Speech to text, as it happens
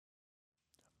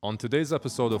On today's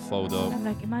episode of Fawda, I'm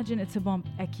like, imagine it's a bomb.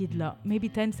 أكيد لا. Maybe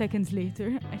 10 seconds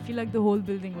later, I feel like the whole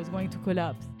building was going to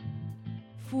collapse.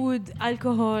 Food,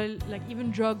 alcohol, like even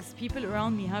drugs. People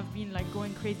around me have been like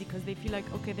going crazy because they feel like,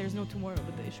 okay, there's no tomorrow,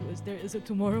 but the issue is there is a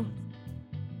tomorrow.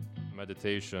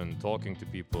 meditation, talking to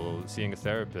people, seeing a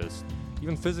therapist,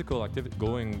 even physical activity,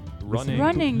 going,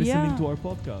 running. Listening to our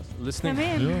podcast. Listening.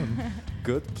 Yeah.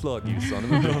 Good plug, you son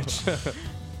of a bitch.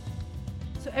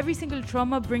 So every single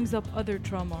trauma brings up other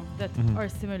trauma that are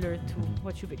similar to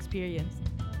what you've experienced.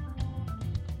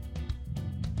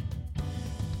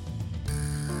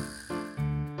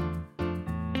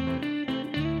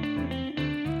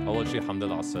 أول شيء الحمد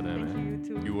لله على السلامة. Thank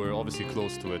you too. You were obviously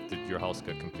close to it. Did your house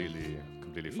get completely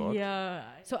fucked? Yeah.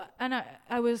 So, and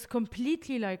I was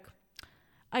completely like,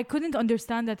 I couldn't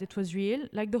understand that it was real.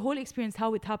 Like the whole experience,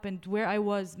 how it happened, where I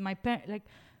was, my parents, like,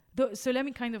 so let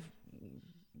me kind of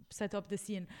set up the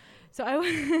scene. So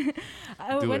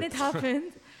when it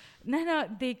happened, Nana,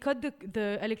 they cut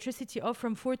the electricity off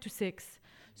from 4 to 6.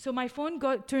 So my phone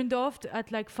got turned off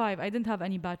at like 5. I didn't have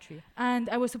any battery. And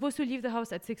I was supposed to leave the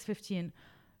house at 6:15.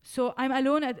 So I'm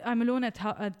alone at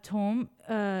home.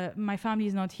 My family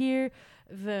is not here.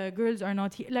 The girls are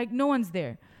not here. Like no one's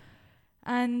there.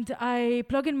 And I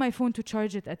plug in my phone to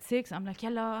charge it at 6. I'm like,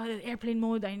 yalla, airplane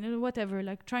mode, I know, whatever.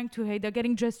 Like trying to hide. They're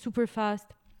getting dressed super fast.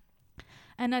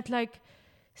 And at like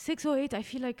 6:08, I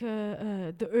feel like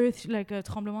the earth, like a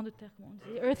tremblement de terre,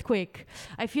 earthquake.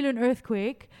 I feel an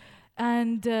earthquake.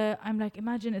 And I'm like,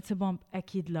 imagine it's a bomb.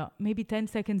 أكيد لا. Maybe 10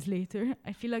 seconds later,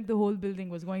 I feel like the whole building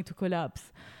was going to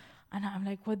collapse. And I'm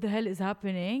like, what the hell is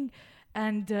happening?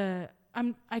 And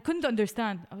I couldn't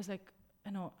understand. I was like,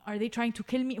 are they trying to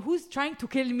kill me? Who's trying to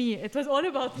kill me? It was all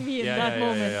about me in that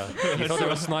moment. Yeah. You thought there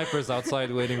were snipers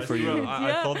outside waiting for you.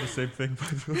 I thought the same thing, by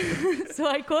the way. So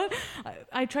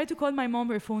I tried to call my mom,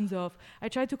 her phone's off. I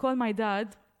tried to call my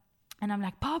dad. And I'm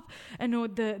like, Pop,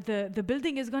 the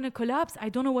building is going to collapse. I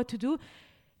don't know what to do.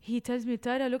 He tells me,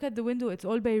 Tara, look at the window. It's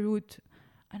all Beirut.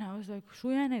 And I was like, شو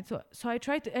يعني? So I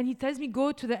tried to, and he tells me,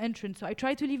 go to the entrance. So I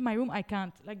try to leave my room. I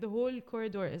can't. Like the whole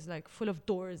corridor is like full of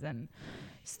doors and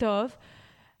stuff.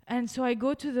 And so I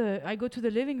go to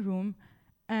the living room,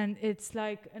 and it's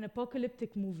like an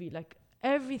apocalyptic movie. Like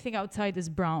everything outside is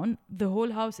brown. The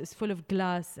whole house is full of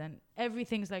glass, and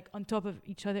everything's like on top of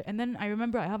each other. And then I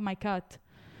remember I have my cat.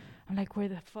 I'm like, where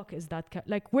the fuck is that cat?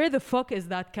 Like, where the fuck is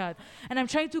that cat? And I'm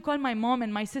trying to call my mom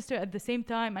and my sister at the same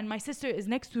time. And my sister is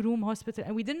next to room hospital.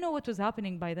 And we didn't know what was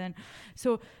happening by then.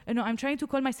 So, I'm trying to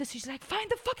call my sister. She's like, find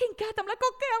the fucking cat. I'm like,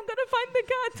 okay, I'm going to find the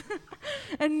cat.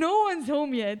 And no one's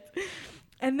home yet.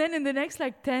 And then in the next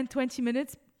like 10, 20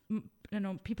 minutes,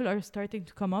 people are starting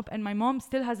to come up. And my mom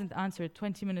still hasn't answered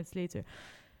 20 minutes later.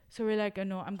 So we're like,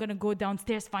 I'm going to go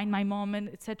downstairs, find my mom, and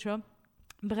etc.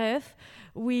 Bref,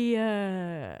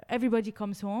 everybody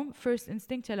comes home. First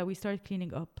instinct, we start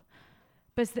cleaning up.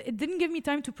 But it didn't give me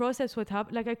time to process what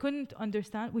happened. Like I couldn't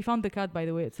understand. We found the cat, by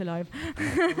the way. It's alive.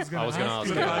 I was gonna ask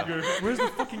you. Where's the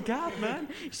fucking cat, man?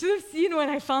 You should have seen when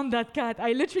I found that cat.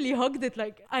 I literally hugged it.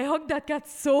 Like I hugged that cat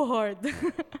so hard.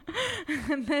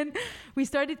 And then we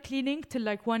started cleaning till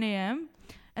like 1 a.m.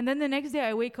 And then the next day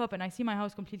I wake up and I see my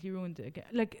house completely ruined again.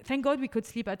 Like thank God we could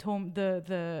sleep at home.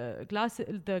 The glass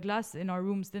in our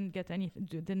rooms didn't get anything.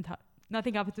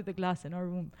 Nothing happened to the glass in our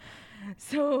room.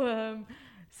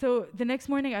 So the next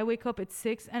morning I wake up at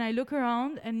 6 and I look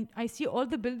around and I see all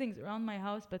the buildings around my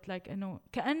house, but like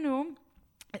كأنه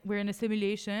we're in a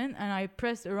simulation and I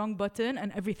pressed the wrong button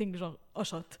and everything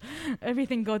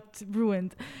got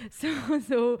ruined.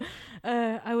 So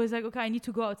I was like, okay, I need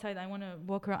to go outside. I want to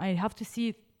walk around. I have to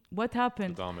see what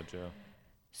happened. The damage, yeah.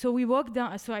 So we walk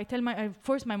down. So I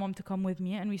force my mom to come with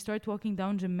me and we start walking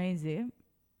down Jemaise.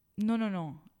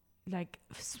 No. Like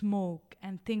smoke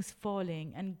and things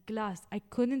falling and glass. I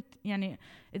couldn't,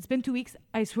 it's been 2 weeks.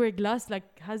 I swear glass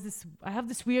like I have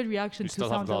this weird reaction to sound. You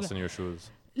still have glass in your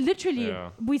shoes. Literally,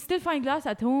 we still find glass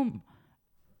at home.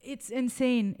 It's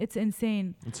insane. It's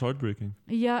heartbreaking.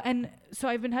 Yeah, and so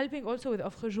I've been helping also with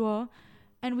Afrajwa,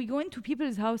 and we go into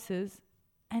people's houses,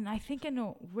 and I think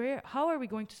how are we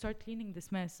going to start cleaning this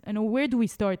mess? Where do we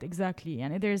start exactly?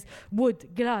 And there's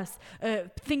wood, glass,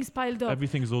 things piled up.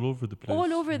 Everything's all over the place.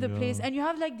 All over the place, and you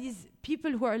have like these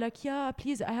people who are like, yeah,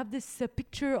 please, I have this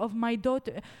picture of my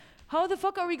daughter. How the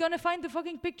fuck are we gonna find the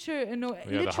fucking picture?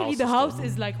 Literally, the house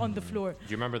is like on the floor. Do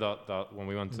you remember that when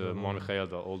we went to Mom Mikhail,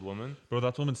 the old woman? Bro,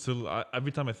 that woman still.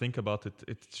 Every time I think about it,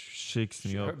 it shakes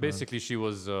me up. Basically, she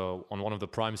was on one of the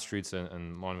prime streets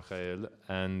in Mom Mikhail,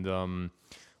 and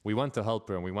we went to help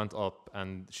her, and we went up,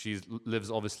 and she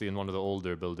lives obviously in one of the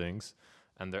older buildings.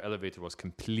 and their elevator was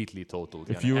completely totaled.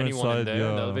 If you were anyone inside, in there,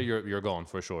 in the yeah. elevator, you're gone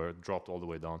for sure. It dropped all the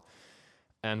way down.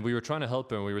 And we were trying to help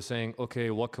her, and we were saying, okay,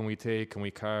 what can we take? Can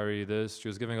we carry this? She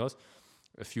was giving us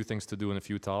a few things to do and a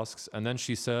few tasks. And then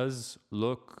she says,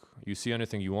 look, you see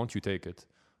anything you want, you take it.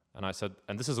 And I said,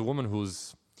 and this is a woman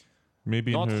who's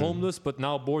Maybe not homeless, but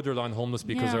now borderline homeless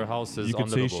because her house is you could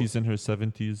unlivable. say she's in her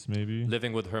 70s, maybe.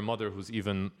 Living with her mother, who's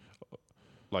even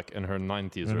like in her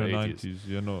 90s in or her 80s. 90s,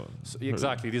 you know. So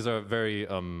exactly, these are very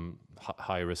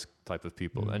high risk type of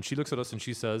people. Yeah. And she looks at us and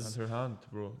she says, And her hand,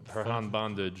 bro. her hand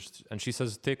bandaged, and she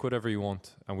says, take whatever you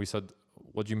want. And we said,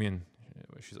 what do you mean?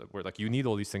 She's like, we're like, you need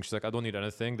all these things. She's like, I don't need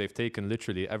anything. They've taken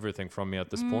literally everything from me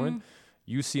at this point.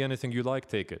 You see anything you like,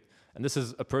 take it. And this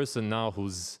is a person now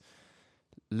who's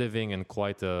living in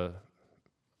quite an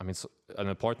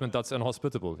apartment that's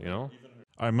inhospitable, you know?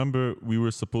 I remember we were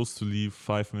supposed to leave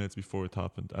 5 minutes before it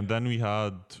happened. And then we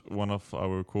had one of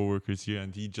our coworkers here,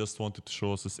 and he just wanted to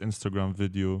show us this Instagram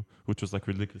video, which was like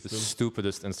ridiculous. The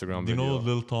stupidest Instagram Do you video. know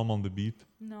Lil Tom on the Beat?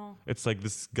 No. It's like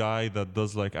this guy that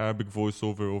does like Arabic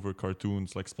voiceover over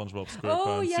cartoons, like SpongeBob SquarePants.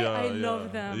 Oh yeah, I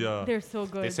love them. Yeah. They're so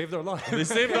good. They saved our lives. They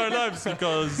saved our lives,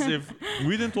 because if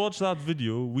we didn't watch that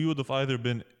video, we would have either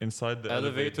been inside the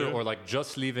elevator or like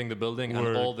just leaving the building Or-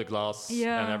 and all the glass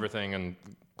Yeah. and everything and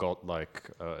got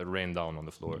like it rained down on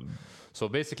the floor. So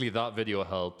basically that video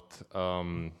helped.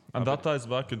 And that ties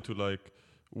back into like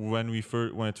when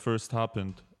it first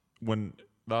happened, when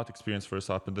that experience first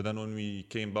happened, and then when we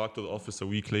came back to the office a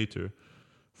week later,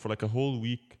 for like a whole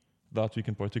week, that week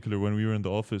in particular, when we were in the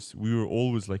office, we were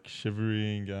always like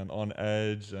shivering and on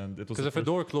edge, and it was because if a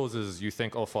door closes, you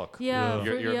think, oh fuck. Yeah.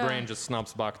 Your brain just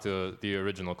snaps back to the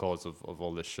original cause of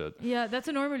all this shit. Yeah, that's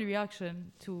a normal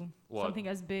reaction to What? something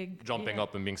as big. Jumping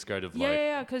up and being scared of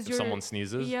because if someone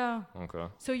sneezes. Yeah. Okay.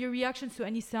 So your reactions to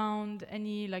any sound,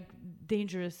 any like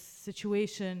dangerous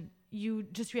situation, you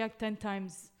just react 10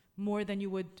 times more than you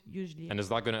would usually. And is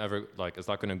that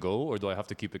gonna go, or do I have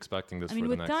to keep expecting this I mean, for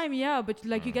the with next? time, yeah, but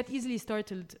like you get easily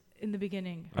startled in the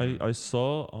beginning. I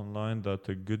saw online that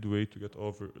a good way to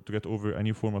get over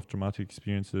any form of traumatic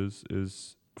experiences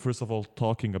is, first of all,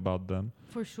 talking about them.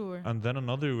 For sure. And then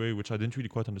another way, which I didn't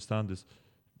really quite understand, is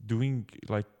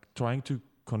trying to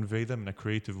convey them in a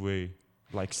creative way,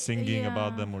 like singing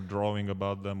about them or drawing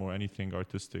about them or anything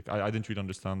artistic. I didn't really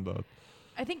understand that.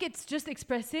 I think it's just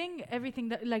expressing everything,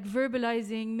 that like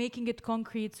verbalizing, making it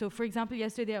concrete. So for example,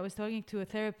 yesterday I was talking to a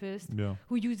therapist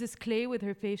who uses clay with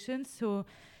her patients. So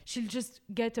she'll just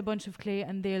get a bunch of clay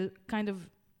and they'll kind of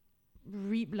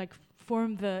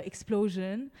form the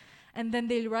explosion, and then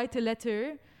they'll write a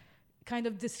letter kind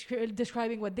of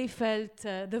describing what they felt,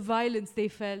 the violence they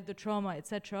felt, the trauma,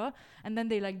 etc. And then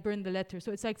they like burn the letter.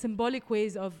 So it's like symbolic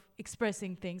ways of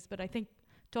expressing things. But I think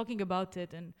talking about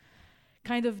it and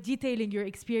kind of detailing your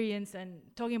experience and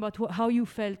talking about how you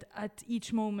felt at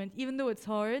each moment, even though it's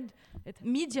hard.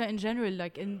 Media in general,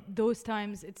 like in those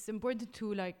times, it's important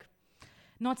to like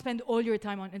not spend all your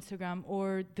time on Instagram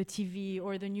or the TV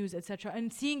or the news, etc.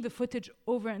 And seeing the footage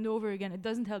over and over again, it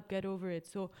doesn't help get over it.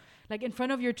 So like in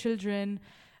front of your children,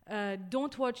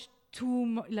 don't watch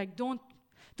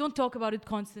don't talk about it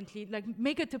constantly. Like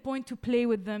make it a point to play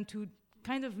with them, to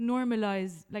kind of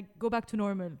normalize, like go back to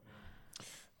normal.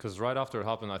 Because right after it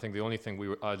happened, I think the only thing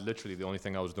the only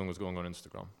thing I was doing was going on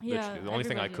Instagram. Yeah, literally, the only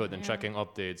thing I could, and yeah. checking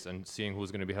updates and seeing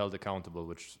who's going to be held accountable,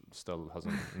 which still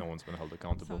hasn't, no one's been held It's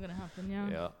accountable. not gonna happen,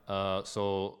 yeah. Yeah.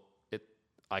 So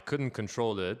I couldn't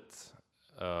control it.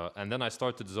 And then I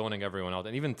started zoning everyone out.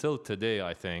 And even till today,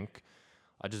 I think,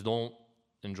 I just don't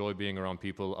enjoy being around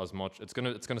people as much. It's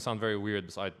gonna sound very weird,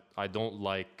 because I don't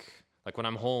like when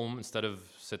I'm home, instead of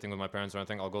sitting with my parents or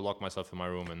anything, I'll go lock myself in my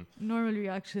room and... Normal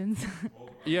reactions.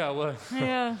 Yeah, well...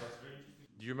 Yeah.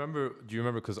 Do you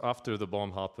remember, because after the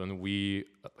bomb happened, we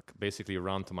basically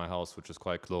ran to my house, which was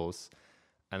quite close.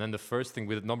 And then the first thing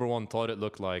we did, number one, thought it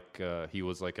looked like he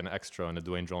was like an extra in a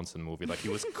Dwayne Johnson movie. Like he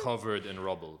was covered in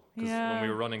rubble. Because when we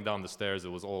were running down the stairs,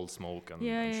 it was all smoke and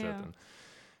shit.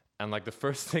 And like the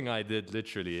first thing I did,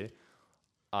 literally...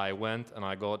 I went and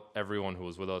I got everyone who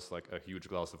was with us like a huge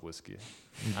glass of whiskey.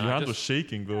 Your hand was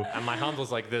shaking though. And my hand was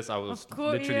like this. I was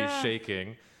literally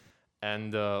shaking.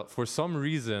 And for some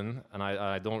reason, and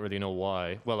I don't really know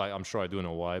why. Well, I'm sure I do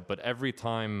know why. But every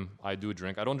time I do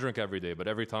drink, I don't drink every day, but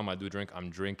every time I do drink, I'm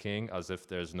drinking as if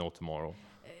there's no tomorrow.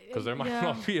 Because there might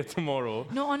not be a tomorrow.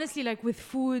 No, honestly, like with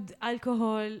food,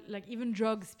 alcohol, like even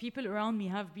drugs, people around me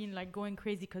have been like going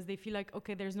crazy because they feel like,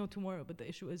 okay, there's no tomorrow, but the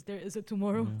issue is there is a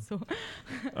tomorrow. Yeah. So.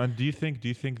 And do you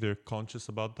think they're conscious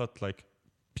about that? Like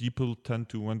people tend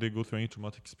to, when they go through any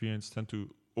traumatic experience, tend to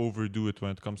overdo it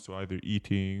when it comes to either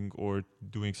eating or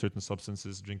doing certain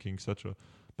substances, drinking, etc.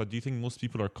 But do you think most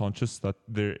people are conscious that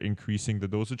they're increasing the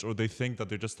dosage, or they think that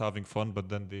they're just having fun, but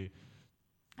then they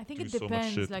I think do it so much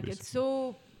depends. shit, Like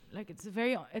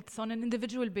basically? it's on an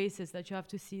individual basis that you have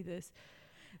to see this.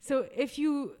 So if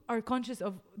you are conscious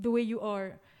of the way you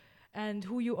are and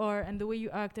who you are and the way you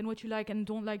act and what you like and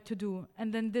don't like to do,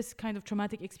 and then this kind of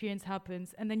traumatic experience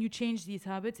happens and then you change these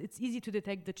habits, it's easy to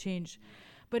detect the change.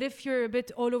 But if you're a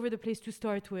bit all over the place to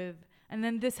start with and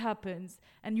then this happens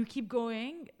and you keep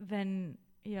going, then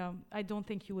yeah, I don't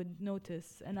think you would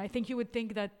notice. And I think you would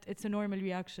think that it's a normal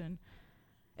reaction.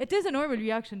 It is a normal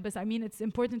reaction, but I mean, it's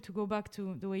important to go back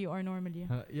to the way you are normally.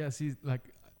 Yeah, see,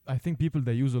 like, I think people,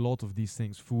 they use a lot of these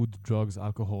things, food, drugs,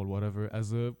 alcohol, whatever,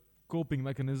 as a coping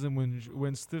mechanism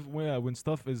when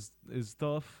stuff is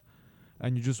tough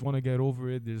and you just want to get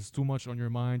over it, there's too much on your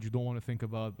mind, you don't want to think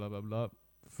about blah, blah, blah.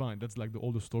 Fine, that's like the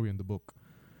oldest story in the book.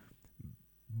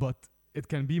 But it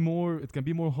can be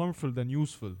more harmful than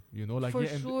useful, you know? Like, For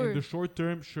yeah, sure. in the short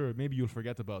term, sure, maybe you'll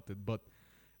forget about it, but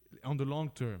on the long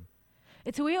term,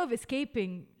 It's a way of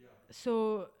escaping.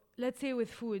 So let's say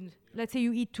with food, let's say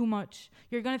you eat too much.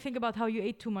 You're going to think about how you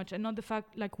ate too much and not the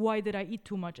fact, like, why did I eat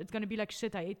too much? It's going to be like,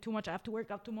 shit, I ate too much. I have to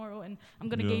work out tomorrow and I'm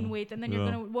going to gain weight. And then you're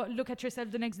going to look at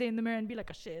yourself the next day in the mirror and be like,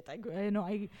 oh, shit,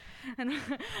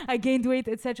 I gained weight,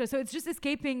 etc. So it's just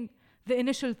escaping the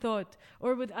initial thought.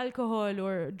 Or with alcohol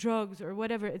or drugs or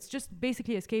whatever, it's just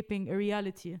basically escaping a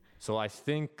reality. So I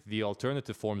think the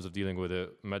alternative forms of dealing with it,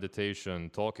 meditation,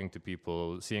 talking to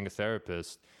people, seeing a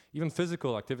therapist, even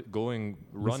physical activity,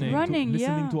 running, Running,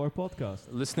 listening yeah. to our podcast.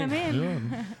 listening. Come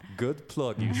in. Good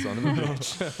plug, you son of a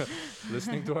bitch.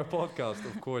 Listening to our podcast,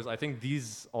 of course. I think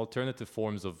these alternative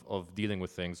forms of dealing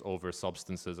with things over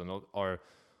substances are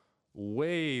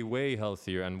way, way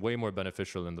healthier and way more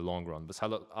beneficial in the long run. But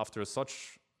after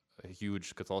such a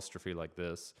huge catastrophe like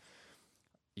this,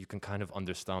 you can kind of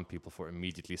understand people for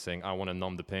immediately saying, I want to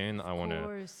numb the pain.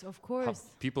 Of course.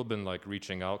 Have people been like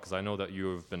reaching out? Because I know that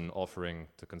you've been offering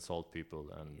to consult people.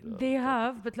 And They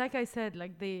have, but like I said,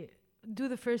 like they do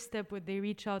the first step where they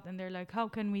reach out and they're like, how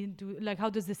can we do, like, how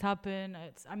does this happen?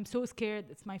 I'm so scared.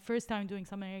 It's my first time doing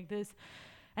something like this.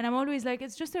 And I'm always like,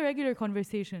 it's just a regular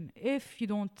conversation. If you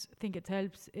don't think it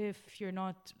helps, if you're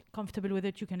not comfortable with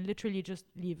it, you can literally just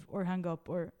leave or hang up.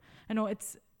 Or,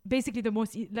 it's basically the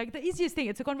most, the easiest thing.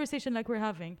 It's a conversation like we're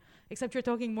having, except you're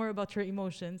talking more about your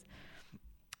emotions.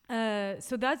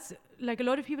 So that's, like, a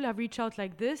lot of people have reached out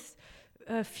like this.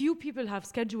 Few people have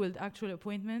scheduled actual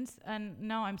appointments. And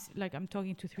now I'm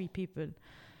talking to 3 people.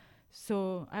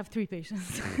 So I have 3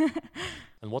 patients.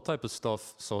 And what type of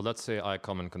stuff? So let's say I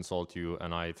come and consult you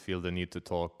and I feel the need to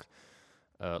talk.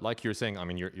 Like you're saying, I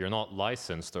mean, you're not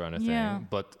licensed or anything, Yeah.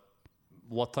 but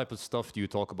what type of stuff do you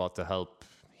talk about to help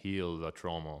heal the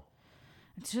trauma?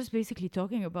 It's just basically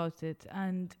talking about it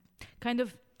and kind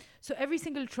of, so every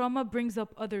single trauma brings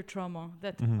up other trauma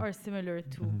that are similar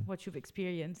to what you've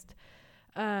experienced.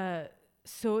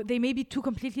 So they may be 2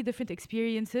 completely different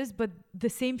experiences, but the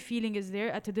same feeling is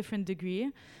there at a different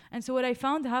degree. And so what I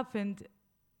found happened,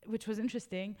 which was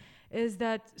interesting, is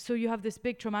that so you have this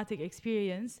big traumatic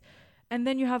experience, and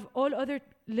then you have all other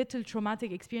little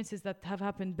traumatic experiences that have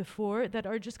happened before that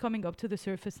are just coming up to the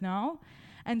surface now.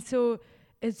 And so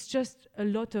it's just a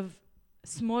lot of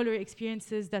smaller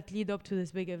experiences that lead up to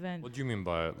this big event. What do you mean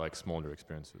by like smaller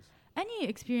experiences? Any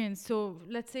experience. So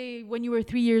let's say when you were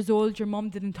 3 years old, your mom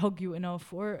didn't hug you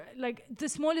enough, or like the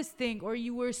smallest thing, or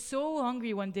you were so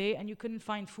hungry one day and you couldn't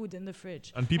find food in the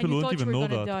fridge. And people you won't thought you even were know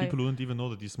gonna that. die. People won't even know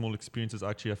that these small experiences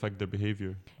actually affect their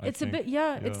behavior. It's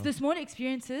the small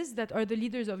experiences that are the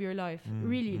leaders of your life.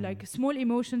 Really, like small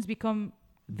emotions become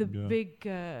the big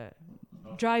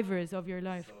drivers of your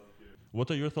life. What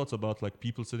are your thoughts about like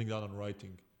people sitting down and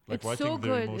writing? Like It's writing so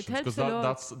their good. It emotions, helps because a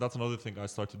lot. that's another thing I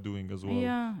started doing as well.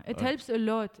 Yeah, it helps a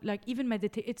lot. Like even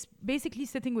meditate. It's basically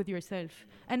sitting with yourself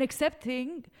and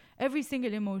accepting every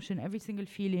single emotion, every single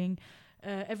feeling,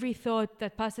 every thought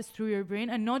that passes through your brain,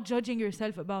 and not judging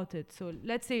yourself about it. So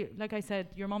let's say, like I said,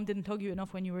 your mom didn't hug you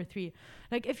enough when you were 3.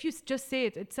 Like if you just say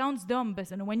it, it sounds dumb, but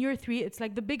when you're 3, it's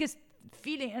like the biggest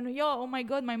feeling. And oh my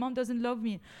God, my mom doesn't love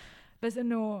me. But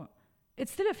no. It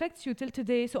still affects you till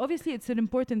today. So obviously it's an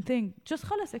important thing. Just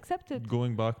khalas, accept it.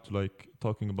 Going back to like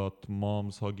talking about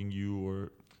moms hugging you,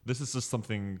 or this is just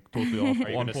something totally off. Are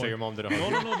you going to say your mom didn't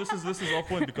hug you? No. This is off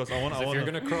point because I want. If you're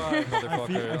going to cry,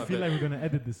 motherfucker. I feel like we're gonna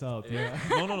edit this out. Yeah.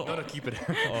 No. Gotta keep it.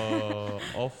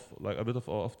 Like a bit of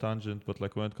off tangent, but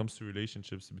like when it comes to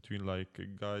relationships between like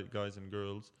guys and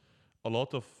girls,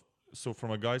 so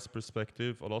from a guy's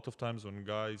perspective, a lot of times when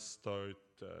guys start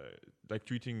like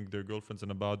treating their girlfriends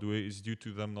in a bad way is due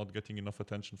to them not getting enough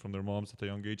attention from their moms at a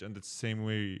young age, and it's the same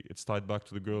way it's tied back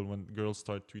to the girl when girls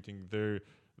start treating their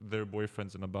their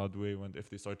boyfriends in a bad way. When if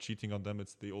they start cheating on them,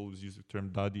 they always use the term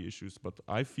daddy issues. But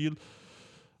I feel,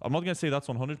 I'm not gonna say that's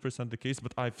 100% the case,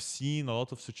 but I've seen a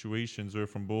lot of situations where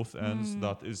from both ends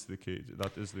that is the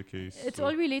case. It's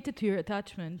all related to your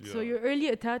attachment. So your early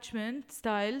attachment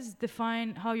styles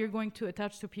define how you're going to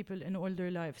attach to people in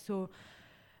older life. So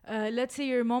let's say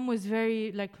your mom was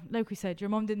very, like we said,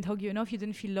 your mom didn't hug you enough, you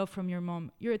didn't feel love from your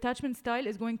mom. Your attachment style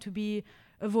is going to be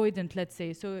avoidant, let's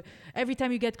say. So every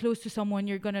time you get close to someone,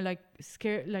 you're gonna like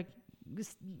scare, like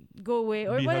go away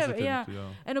or be whatever.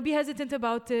 hesitant, And be hesitant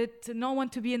about it, not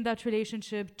want to be in that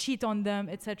relationship, cheat on them,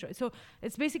 etc. So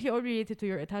it's basically all related to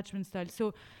your attachment style.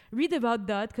 So read about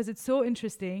that because it's so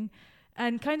interesting.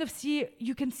 And kind of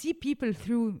you can see people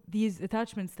through these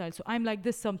attachment styles. So I'm like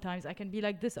this sometimes, I can be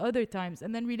like this other times,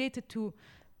 and then relate it to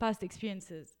past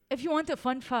experiences. If you want a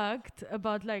fun fact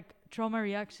about like trauma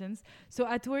reactions, so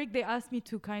at work they asked me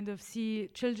to kind of see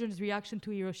children's reaction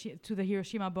to the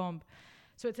Hiroshima bomb.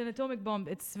 So it's an atomic bomb.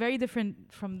 It's very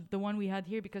different from the one we had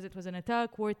here because it was an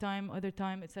attack, wartime, other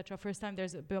time, etc. First time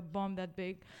there's a bomb that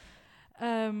big.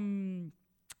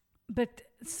 But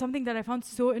something that I found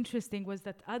so interesting was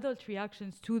that adult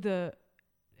reactions to the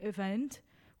event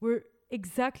were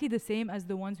exactly the same as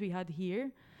the ones we had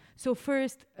here. So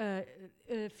first,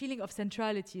 feeling of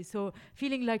centrality. So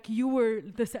feeling like you were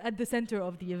at the center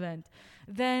of the event.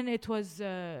 Then it was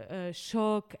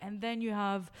shock. And then you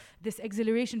have this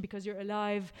exhilaration because you're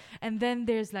alive. And then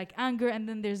there's like anger. And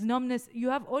then there's numbness. You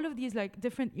have all of these like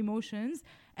different emotions.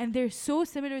 And they're so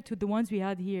similar to the ones we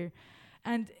had here.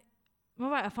 And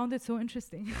I found it so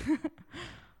interesting.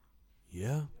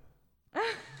 Yeah.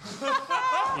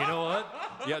 You know what?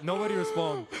 Yeah, nobody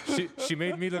respond. She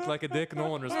made me look like a dick. No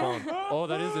one respond. Oh,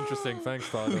 that is interesting. Thanks,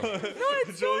 Tado.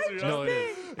 It's so interesting. No, it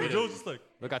is. It Joe's is. just like,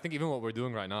 Look, I think even what we're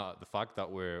doing right now, the fact that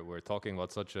we're talking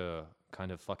about such a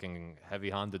kind of fucking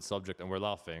heavy-handed subject and we're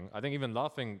laughing. I think even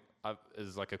laughing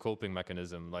is like a coping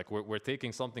mechanism. Like we're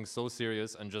taking something so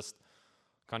serious and just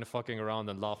kind of fucking around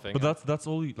and laughing. but that's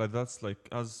all. That's like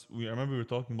I remember we were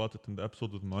talking about it in the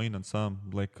episode with Mine and Sam.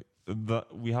 Like that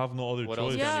we have no other What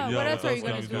choice. else can you do? what else are you What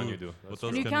gonna else can you do? What That's else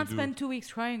And you can can't do? spend 2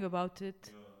 weeks crying about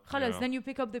it. Khalas, Yeah. then you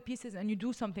pick up the pieces and you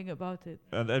do something about it.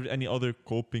 And any other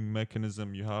coping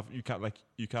mechanism you have,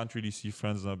 you can't really see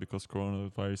friends now because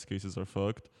coronavirus cases are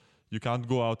fucked. You can't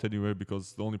go out anywhere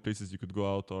because the only places you could go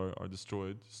out are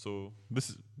destroyed. So this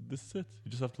is it. You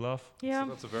just have to laugh. Yeah. So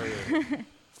that's a very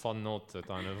fun note to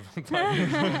kind of.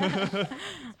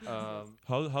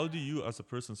 How do you, as a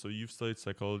person, so you've studied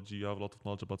psychology, you have a lot of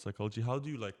knowledge about psychology. How do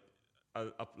you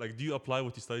do you apply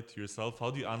what you studied to yourself?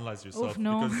 How do you analyze yourself? Oof,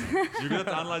 no. Because you're good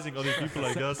at analyzing other people,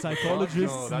 I guess.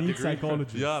 Psychologists No, that need degree.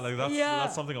 psychologists. Yeah, like that's Yeah.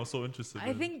 something I'm so interested I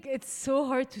in. think it's so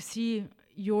hard to see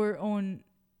your own,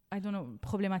 I don't know,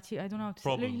 problematic. I don't know how to say,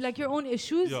 Problems. like your own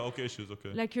issues, Yeah, okay, issues,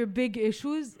 okay. like your big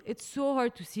issues. It's so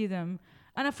hard to see them.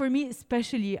 And for me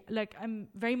especially, like I'm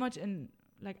very much in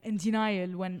denial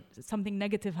when something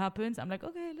negative happens. I'm like,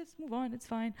 okay, let's move on. It's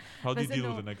fine. How do you But deal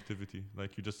no. with the negativity?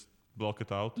 Like you just block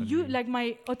it out? And You like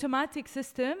my automatic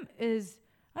system is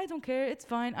I don't care. It's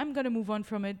fine. I'm gonna move on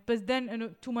from it. But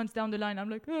then 2 months down the line, I'm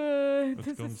like, it this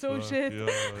is comes so back. shit.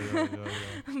 Yeah.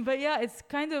 But yeah, it's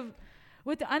kind of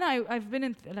with Anna. I've been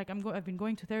in I've been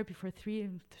going to therapy for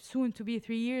soon to be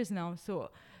 3 years now.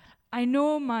 So I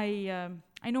know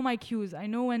my cues. I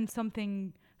know when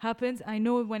something happens. I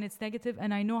know when it's negative,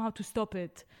 and I know how to stop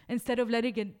it instead of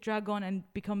letting it drag on and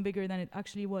become bigger than it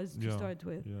actually was to start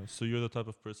with. Yeah. So you're the type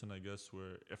of person, I guess,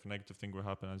 where if a negative thing were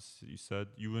happen, as you said,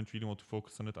 you wouldn't really want to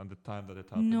focus on it and the time that it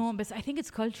happens. No, but I think it's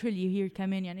culturally here,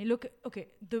 Kamen. Yani, look, okay,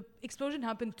 the explosion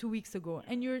happened 2 weeks ago,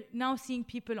 and you're now seeing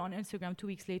people on Instagram 2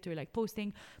 weeks later, like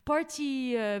posting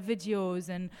party videos,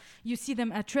 and you see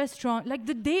them at restaurants. Like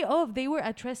the day of, they were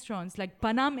at restaurants. Like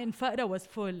Panam in Fara was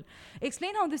full.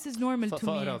 Explain how this is normal to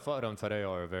me. Fara and Fareya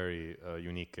are a very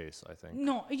unique case, I think.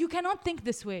 No, you cannot think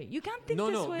this way. You can't think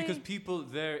this way. No, because people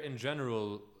there in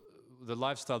general, the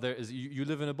lifestyle there is you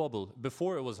live in a bubble.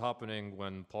 Before it was happening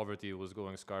when poverty was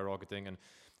going skyrocketing, and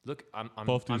look, I'm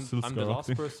the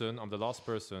last person. I'm the last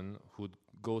person who'd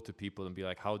go to people and be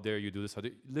like, "How dare you do this?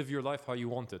 Live your life how you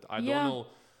want it." I don't know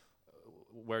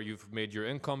where you've made your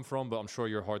income from, but I'm sure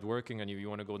you're hardworking and you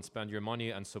want to go and spend your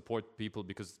money and support people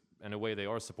because in a way they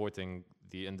are supporting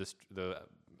the industry, the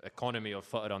economy of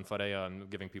Fa'ra and Fareya and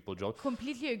giving people jobs.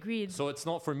 Completely agreed. So it's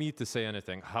not for me to say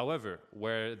anything. However,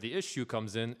 where the issue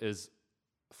comes in is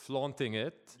flaunting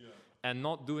it and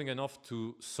not doing enough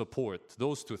to support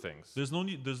those two things. There's no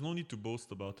need to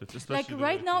boast about it. Like Especially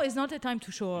right now is not a time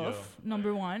to show off, Yeah.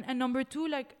 number one. And number two,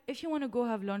 like if you want to go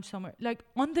have lunch somewhere, like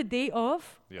on the day off,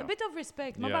 Yeah. a bit of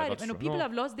respect. Yeah, ما بعرف. that's I know true. people No.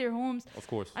 have lost their homes. Of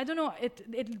course. I don't know,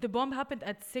 the bomb happened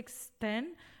at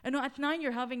 6:10. I know at 9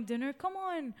 you're having dinner. Come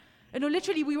on. I know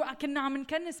literally كنا عم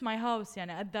نكنس my house يعني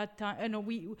at that time. I know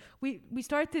we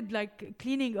started like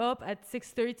cleaning up at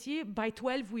 6:30. By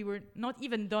 12 we were not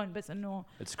even done. But I know.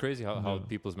 It's crazy how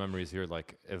people's memories here like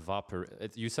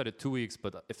evaporate. You said it 2 weeks,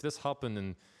 but if this happened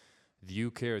in the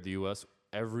UK or the US,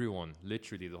 everyone,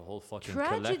 literally the whole fucking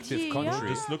collective Tragedy, country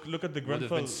Just look at the would have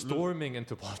Grenfell. been storming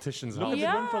into politicians' Look at houses. the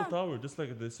Yeah. Grenfell Tower, just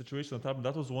like the situation that happened.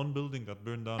 That was one building that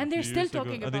burned down. And a they're few still years ago.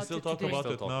 talking And they about still it talk today. about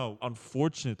Still it talk. now.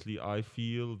 Unfortunately, I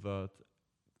feel that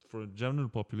for a general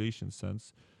population sense,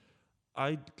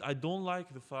 I don't like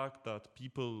the fact that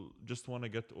people just want to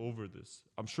get over this.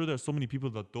 I'm sure there are so many people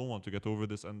that don't want to get over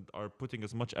this and are putting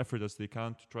as much effort as they can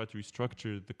to try to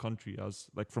restructure the country as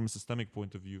like from a systemic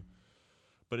point of view.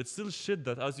 But it's still shit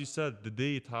that, as you said, the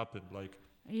day it happened, like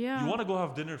Yeah. you want to go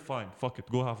have dinner, fine, fuck it,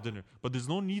 go have dinner. But there's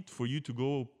no need for you to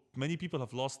go. Many people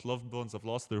have lost loved ones, have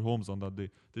lost their homes on that day.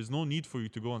 There's no need for you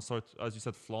to go and start, as you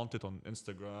said, flaunt it on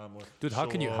Instagram. Or Dude, how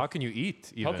can you eat?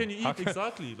 Even? How can you eat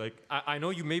exactly? Like I know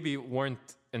you maybe weren't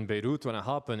in Beirut when it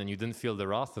happened and you didn't feel the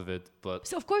wrath of it, but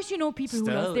So of course you know people who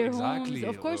Still, lost their exactly.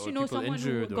 homes. Of course Or you know people someone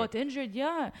injured who or- got injured.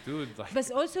 Yeah. dude, like, But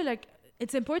also like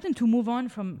it's important to move on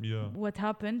from Yeah. what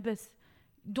happened. But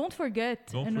don't forget.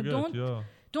 don't إنه forget, yeah.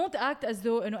 don't act as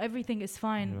though everything is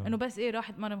fine. Yeah. إنه بس إيه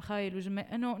راحت مرة مخايل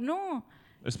no.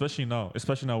 Especially now,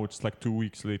 it's like 2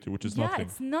 weeks later, which is Yeah, nothing.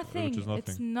 it's nothing. Which is nothing.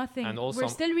 It's nothing. And also We're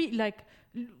I'm- still like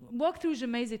walk through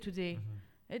Jemaise today.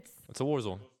 it's a war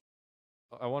zone.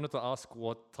 I wanted to ask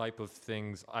what type of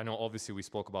things, I know obviously we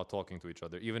spoke about talking to each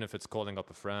other, even if it's calling up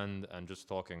a friend and just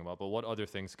talking about, but what other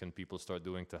things can people start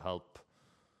doing to help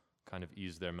kind of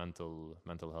ease their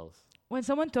mental health? When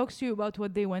someone talks to you about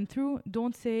what they went through,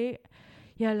 don't say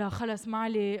يلا خلاص ما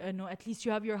عليه انه at least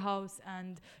you have your house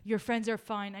and your friends are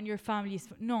fine and your family is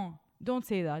no, don't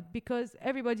say that, because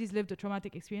everybody's lived a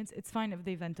traumatic experience. It's fine if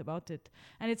they vent about it,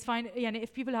 and it's fine يعني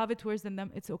if people have it worse than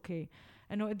them, it's okay.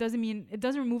 I know it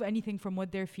doesn't remove anything from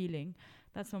what they're feeling.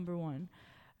 That's number one.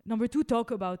 Number two,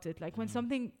 talk about it. Like when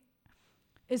something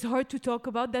is hard to talk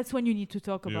about, that's when you need to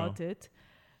talk about it.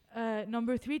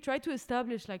 Number three, try to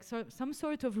establish like some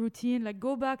sort of routine, like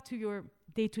go back to your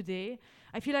day to day.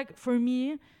 I feel like for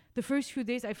me, the first few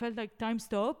days I felt like time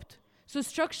stopped. So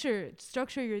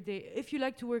structure your day. If you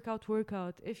like to work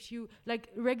out. If you like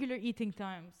regular eating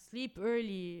times, sleep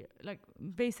early, like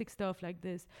basic stuff like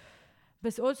this.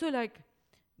 But also like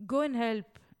go and help.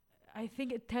 I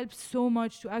think it helps so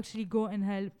much to actually go and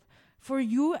help for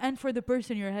you and for the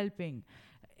person you're helping.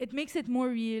 It makes it more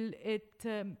real.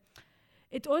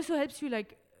 It also helps you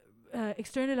like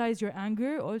externalize your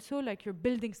anger. Also, like you're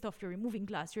building stuff, you're removing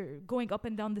glass, you're going up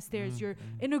and down the stairs. You're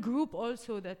in a group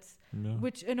also that's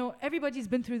which everybody's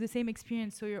been through the same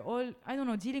experience. So you're all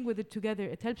dealing with it together.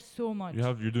 It helps so much.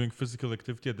 You're doing physical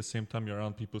activity at the same time you're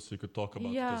around people, so you could talk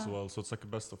about it as well. So it's like a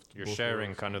best of You're both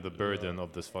sharing worlds. kind of the burden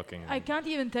of this fucking... I can't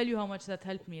even tell you how much that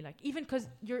helped me. Like even because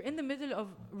you're in the middle of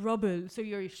rubble, so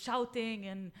you're shouting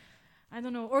and I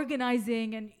don't know,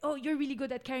 organizing and you're really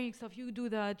good at carrying stuff. You do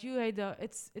that.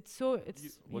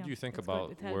 What do you think about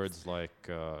words like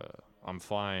I'm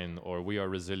fine or we are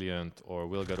resilient or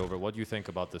we'll get over? What do you think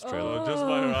about this trailer? Oh, just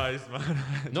by her eyes, man.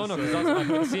 No, because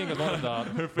I'm seeing a lot of that.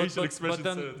 Her facial expression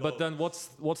said it but all. then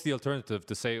what's the alternative?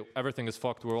 To say everything is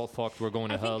fucked, we're all fucked, we're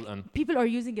going to hell, and people are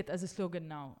using it as a slogan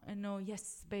now. And no,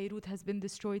 yes, Beirut has been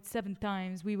destroyed 7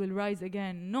 times. We will rise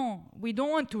again. No, we don't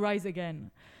want to rise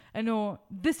again. I know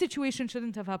this situation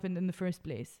shouldn't have happened in the first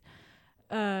place.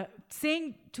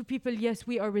 Saying to people, yes,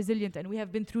 we are resilient and we have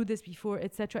been through this before,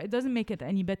 etc., it doesn't make it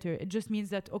any better. It just means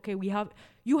that okay,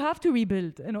 you have to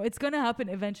rebuild. It's gonna happen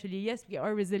eventually. Yes, we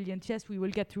are resilient. Yes, we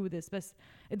will get through this, but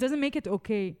it doesn't make it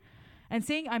okay. And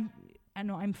saying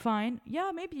I'm fine.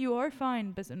 Yeah, maybe you are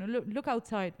fine, but look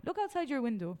outside. Look outside your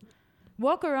window.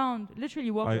 Walk around.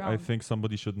 Literally walk around. I think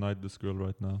somebody should knight this girl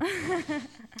right now.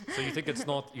 so you think it's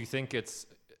not? You think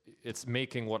it's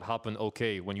making what happened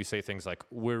okay when you say things like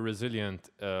we're resilient,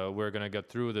 we're gonna get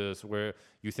through this, where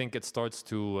you think it starts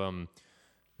to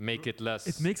make it less...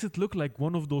 It makes it look like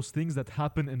one of those things that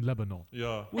happen in Lebanon.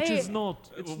 Yeah. Which Hey, is not.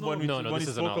 It's When not. we this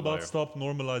is an spoke about outlier. stop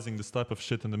normalizing this type of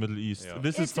shit in the Middle East, Yeah.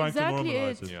 this is It's trying exactly to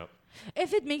normalize it. it. Yeah.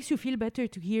 If it makes you feel better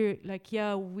to hear, like,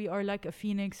 yeah, we are like a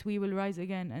phoenix, we will rise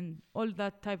again, and all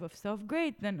that type of stuff,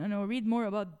 great. Then, read more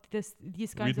about these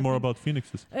kinds of Read more things. about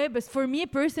phoenixes. But for me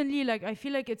personally, like, I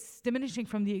feel like it's diminishing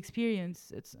from the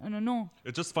experience. It's, I don't know.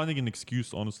 It's just finding an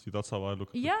excuse, honestly. That's how I look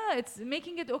at it. Yeah, it's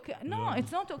making it okay. No, Yeah,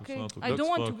 it's not okay. not okay. I don't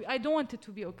want Fuck. to. I don't want it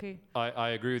to be okay. I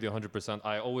agree with you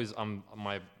 100%.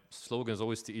 My slogan is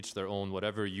always to each their own.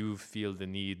 Whatever you feel the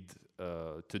need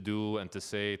to do and to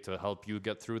say to help you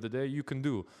get through the day, you can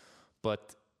do.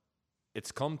 But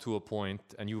it's come to a point,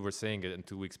 and you were saying it in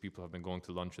 2 weeks, people have been going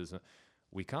to lunches.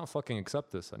 We can't fucking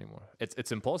accept this anymore.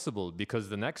 It's impossible, because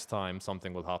the next time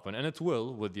something will happen, and it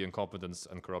will with the incompetence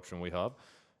and corruption we have,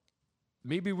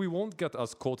 maybe we won't get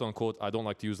as quote unquote, I don't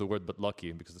like to use the word, but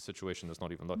lucky, because the situation is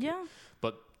not even lucky. Yeah.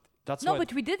 But that's No, why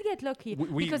but we did get lucky.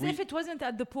 Because if it wasn't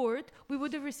at the port, we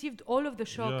would have received all of the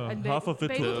shock. Yeah, And half of it,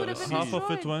 Beirut would have been half of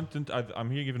it destroyed. went into.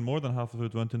 I'm hearing even more than half of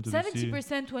it went into the sea.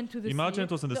 70% went to the Imagine sea.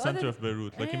 it was in the center of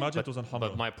Beirut. Like, Yeah. imagine it was in Hamra.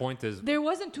 but my point is, There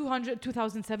wasn't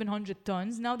 2,700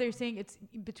 tons. Now they're saying it's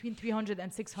between 300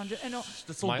 and 600. And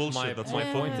That's all bullshit. That's my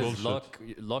Yeah. point. is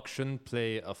Bullshit. luck shouldn't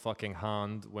play a fucking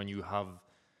hand when you have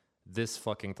this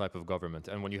fucking type of government,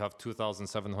 and when you have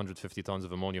 2,750 tons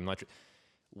of ammonium nitrate.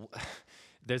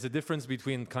 There's a difference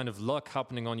between kind of luck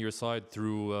happening on your side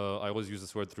through, I always use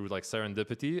this word, through like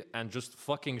serendipity, and just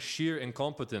fucking sheer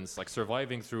incompetence, like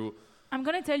surviving through. I'm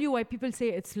going to tell you why people say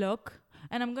it's luck.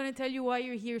 And I'm going to tell you why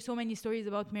you hear so many stories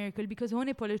about miracle. Because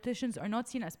Hone politicians are not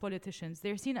seen as politicians.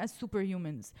 They're seen as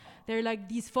superhumans. They're like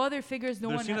these father figures.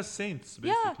 They're seen as saints,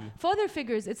 Yeah, basically. father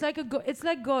figures. It's like it's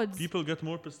like gods. People get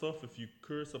more pissed off if you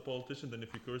curse a politician than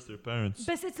if you curse their parents.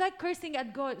 But it's like cursing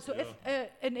at God. So Yeah. if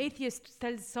an atheist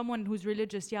tells someone who's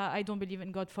religious, yeah, I don't believe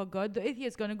in God, fuck God, the atheist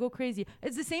is going to go crazy.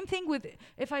 It's the same thing with,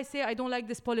 if I say I don't like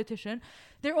this politician,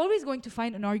 they're always going to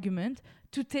find an argument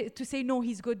to say, no,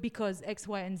 he's good because X,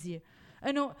 Y, and Z.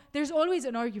 I know, there's always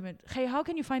an argument. Hey, how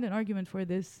can you find an argument for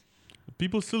this?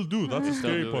 People still do. That's the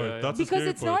scary do, part. yeah, yeah. That's the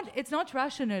Because scary it's not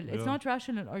rational. It's Yeah. not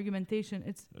rational argumentation.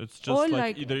 It's It's all just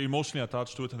like- like they're emotionally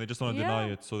attached to it and they just want to Yeah.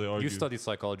 deny it, so they argue. You study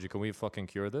psychology. Can we fucking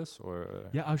cure this? Or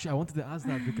Yeah, actually, I wanted to ask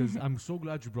that because I'm so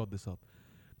glad you brought this up.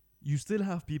 You still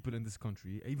have people in this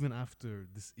country, even after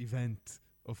this event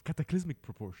of cataclysmic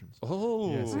proportions.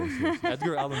 oh, Yes, yes, yes.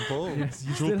 Edgar Allan Poe. Yes,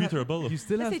 you Joe still, Peter Abella. you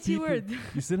still have SAT people. word.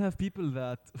 You still have people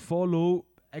that follow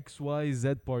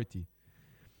XYZ party.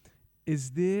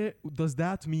 Does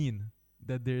that mean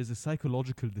that there is a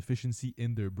psychological deficiency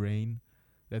in their brain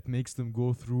that makes them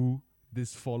go through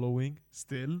this following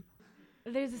still?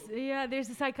 There's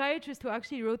a psychiatrist who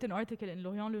actually wrote an article in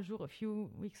L'Orient Le Jour a few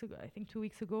weeks ago, I think 2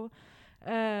 weeks ago,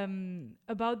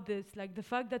 about this, like the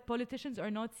fact that politicians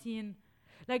are not seen,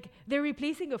 like they're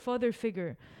replacing a father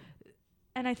figure.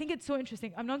 And I think it's so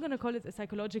interesting. I'm not going to call it a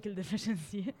psychological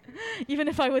deficiency, even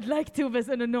if I would like to, but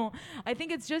no. I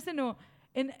think it's just,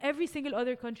 in every single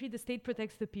other country, the state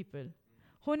protects the people.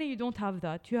 Hone, you don't have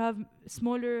that. You have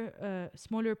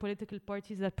smaller political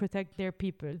parties that protect their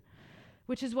people,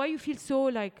 which is why you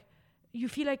feel like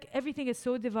everything is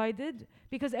so divided,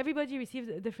 because everybody receives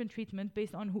a different treatment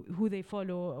based on who they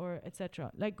follow or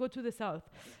etc. Like, go to the south,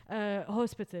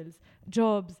 hospitals,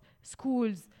 jobs,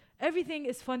 schools, everything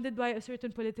is funded by a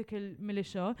certain political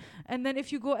militia. And then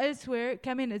if you go elsewhere,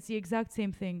 Kamin, it's the exact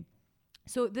same thing.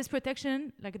 So this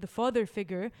protection, like the father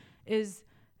figure, is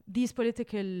these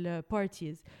political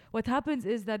parties. What happens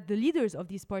is that the leaders of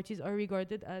these parties are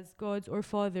regarded as gods or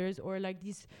fathers, or like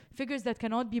these figures that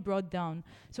cannot be brought down.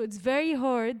 So it's very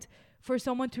hard for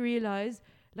someone to realize,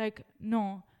 like,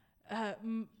 no,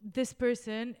 this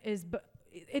person is...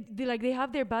 they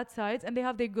have their bad sides and they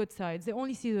have their good sides. They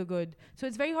only see the good. So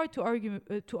it's very hard to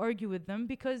argue with them,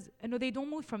 because they don't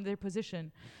move from their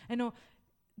position.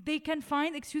 They can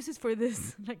find excuses for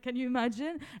this. Like, can you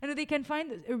imagine? They can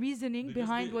find a reasoning Because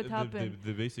behind what happened.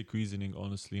 The basic reasoning,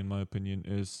 honestly, in my opinion,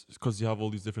 is because you have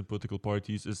all these different political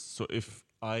parties. Is so if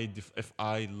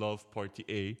I love party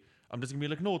A, I'm just gonna be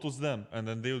like, no, it was them, and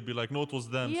then they would be like, no, it was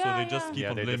them. Yeah, so they just keep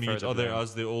Yeah, on they blaming defer each the other, blame.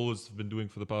 as they always have been doing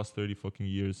for the past 30 fucking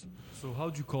years. So how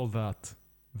do you call that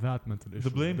mental issue? The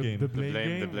blame game. The blame blame-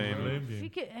 game. the blame. Blame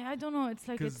game. I don't know. It's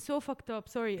like, 'Cause it's so fucked up.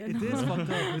 Sorry. It is fucked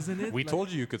up, isn't it? We told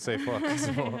you could say fuck.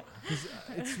 So. 'Cause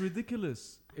it's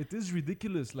ridiculous. It is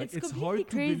ridiculous. Like, it's completely hard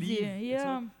to crazy. believe. It's Yeah.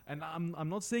 hard- And I'm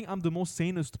not saying I'm the most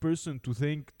sanest person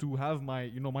to have my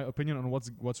my opinion on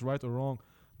what's right or wrong,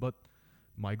 but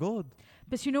my God.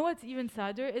 But you know what's even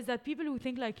sadder is that people who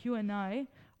think like you and I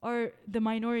are the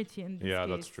minority in this Yeah, case.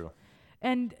 that's true.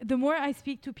 And the more I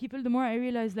speak to people, the more I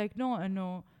realize, like,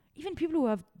 no. Even people who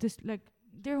have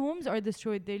their homes are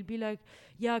destroyed, they'll be like,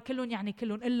 yeah, كلهم يعني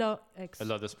كلهم إلا X. I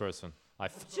love this person.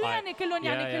 شو يعني كلهم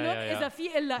يعني كلهم إذا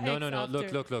في إلا X No.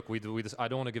 after. Look. I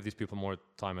don't want to give these people more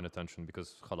time and attention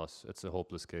because خلاص, it's a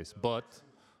hopeless case.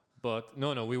 But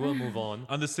no, we will move on.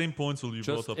 And the same points will be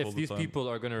brought Just up all if the these time. people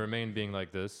are going to remain being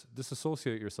like this,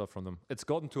 disassociate yourself from them. It's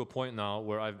gotten to a point now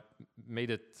where I've made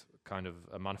it kind of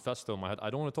a manifesto in my head. I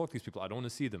don't want to talk to these people. I don't want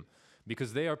to see them because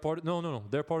they are part. No.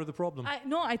 They're part of the problem.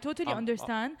 I totally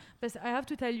understand. But I have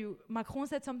to tell you, Macron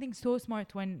said something so smart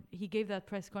when he gave that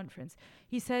press conference.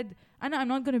 He said, Anna, I'm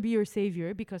not going to be your savior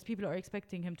because people are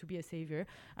expecting him to be a savior.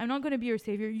 I'm not going to be your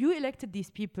savior. You elected these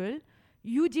people.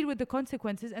 You deal with the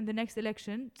consequences, and the next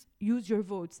election, use your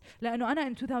votes. لأنه أنا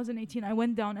in 2018, I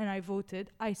went down and I voted.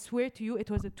 I swear to you,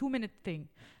 it was a 2-minute thing.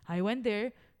 I went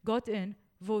there, got in,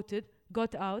 voted,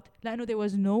 got out. لأنه there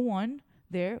was no one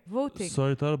there voting.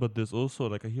 Sorry, Tara, but there's also,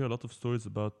 like, I hear a lot of stories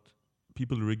about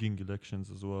people rigging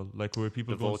elections as well. Like, where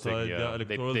people The go voting, inside, yeah.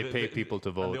 electoral, They pay people to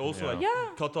vote. And they also,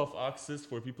 like, cut off access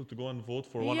for people to go and vote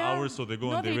for 1 hour, so they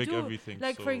go and they rig do. everything.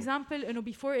 Like, so for example,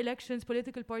 before elections,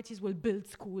 political parties will build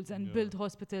schools and build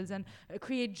hospitals and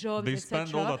create jobs, they etc. spend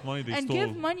all that money they and stole.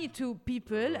 give money to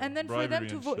people, and then for them Bribery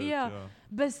to and vote. shit, Yeah.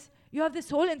 But you have this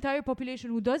whole entire population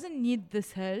who doesn't need this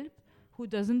help, who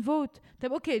doesn't vote.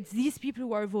 Okay, it's these people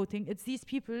who are voting. It's these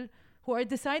people who are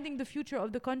deciding the future of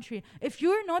the country. If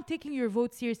you're not taking your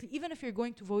vote seriously, even if you're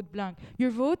going to vote blank, your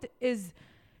vote is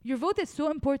so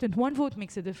important. One vote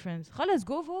makes a difference. Khalas,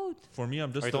 go vote. For me,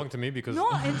 I'm just... Are you talking to me? Because No,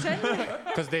 in general.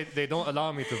 because they don't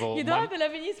allow me to vote. You don't have a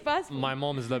Lebanese passport. My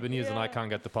mom is Lebanese and I Yeah. can't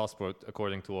get the passport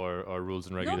according to our rules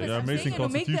and No, but regulations. I'm amazing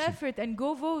saying, make the constitution. effort and go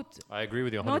vote. I agree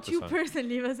with you 100%. Not you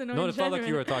personally, but in No, it felt like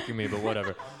you were general. attacking me, but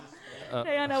whatever.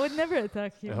 Rayan, I would never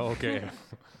attack you. Okay.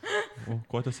 Oh,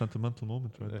 quite a sentimental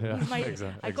moment, right? Yeah, He's my,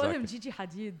 exactly. I call him Gigi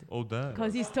Hadid Oh, damn.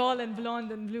 because he's tall and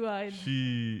blonde and blue-eyed,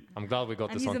 She... I'm glad we got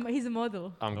and this on. he's a model.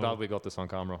 I'm glad we got this on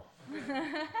camera.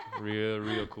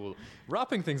 Real cool.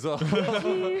 Wrapping things up.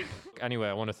 Anyway,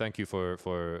 I want to thank you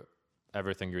for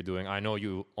everything you're doing. I know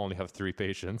you only have 3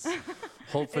 patients.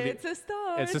 Hopefully, It's a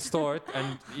start. it's a start, and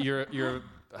you're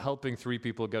helping 3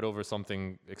 people get over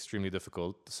something extremely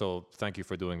difficult. So thank you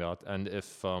for doing that. And if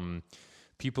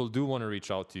people do want to reach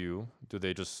out to you, do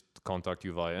they just contact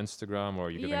you via Instagram, or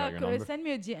are you giving out your number? Send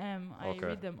me a DM. I Okay.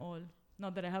 read them all.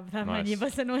 Not that I have that Nice. many,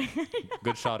 but anyway,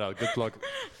 Good shout out. Good plug.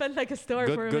 felt like a star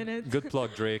for a minute. Good plug,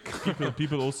 Drake.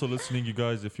 people also listening, you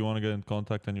guys, if you want to get in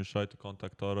contact and you're shy to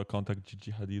contact Tara, contact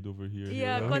Gigi Hadid over here.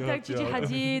 Yeah, contact Gigi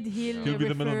Hadid. He'll be the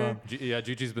refer. middleman.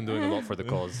 Gigi's been doing a lot for the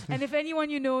cause. And if anyone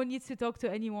you know needs to talk to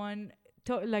anyone,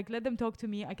 let them talk to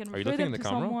me. I can Are you refer looking them in to the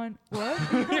camera? someone. What?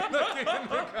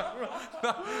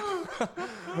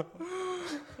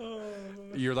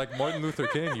 You're like Martin Luther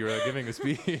King. You're giving a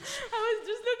speech. I was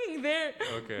just looking there.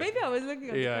 Okay. Maybe I was looking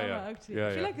at the camera actually. Yeah, I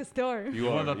feel yeah. like a star. You You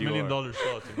are want that you $1 million are.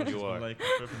 shot. You You know, are. like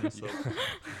prepping yourself.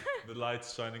 The lights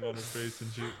shining on her face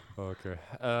and shit. Okay.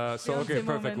 So Beyonce okay,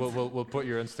 perfect. moment. We'll put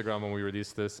your Instagram when we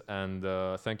release this, and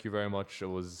thank you very much.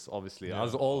 It was obviously,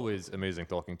 as always, amazing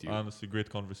talking to you. Honestly, great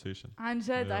conversation. And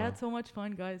Jed, I Yeah. had so much fun,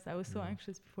 guys. I was so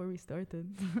anxious before we started.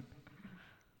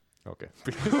 Okay.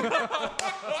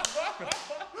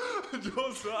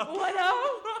 What now?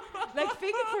 Like,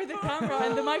 fake it for the camera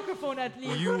and the microphone at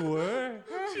least. You were?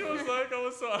 She was like, I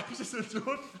was so anxious and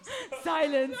Jordan.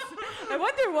 Silence. I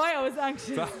wonder why I was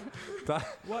anxious.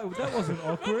 Why? That wasn't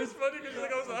awkward. It's funny because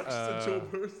like I was anxious and Joe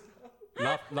burst.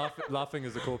 Laughing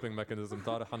is a coping mechanism.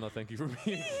 Tara, Hanna, thank you for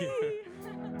being here.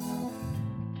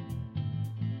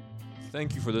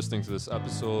 Thank you for listening to this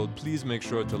episode. Please make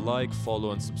sure to like,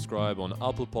 follow, and subscribe on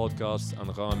Apple Podcasts,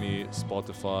 Anghami,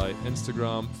 Spotify,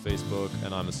 Instagram, Facebook,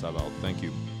 and I'm a sellout. Thank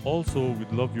you. Also,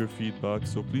 we'd love your feedback,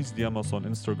 so please DM us on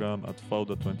Instagram at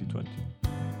Fauda2020.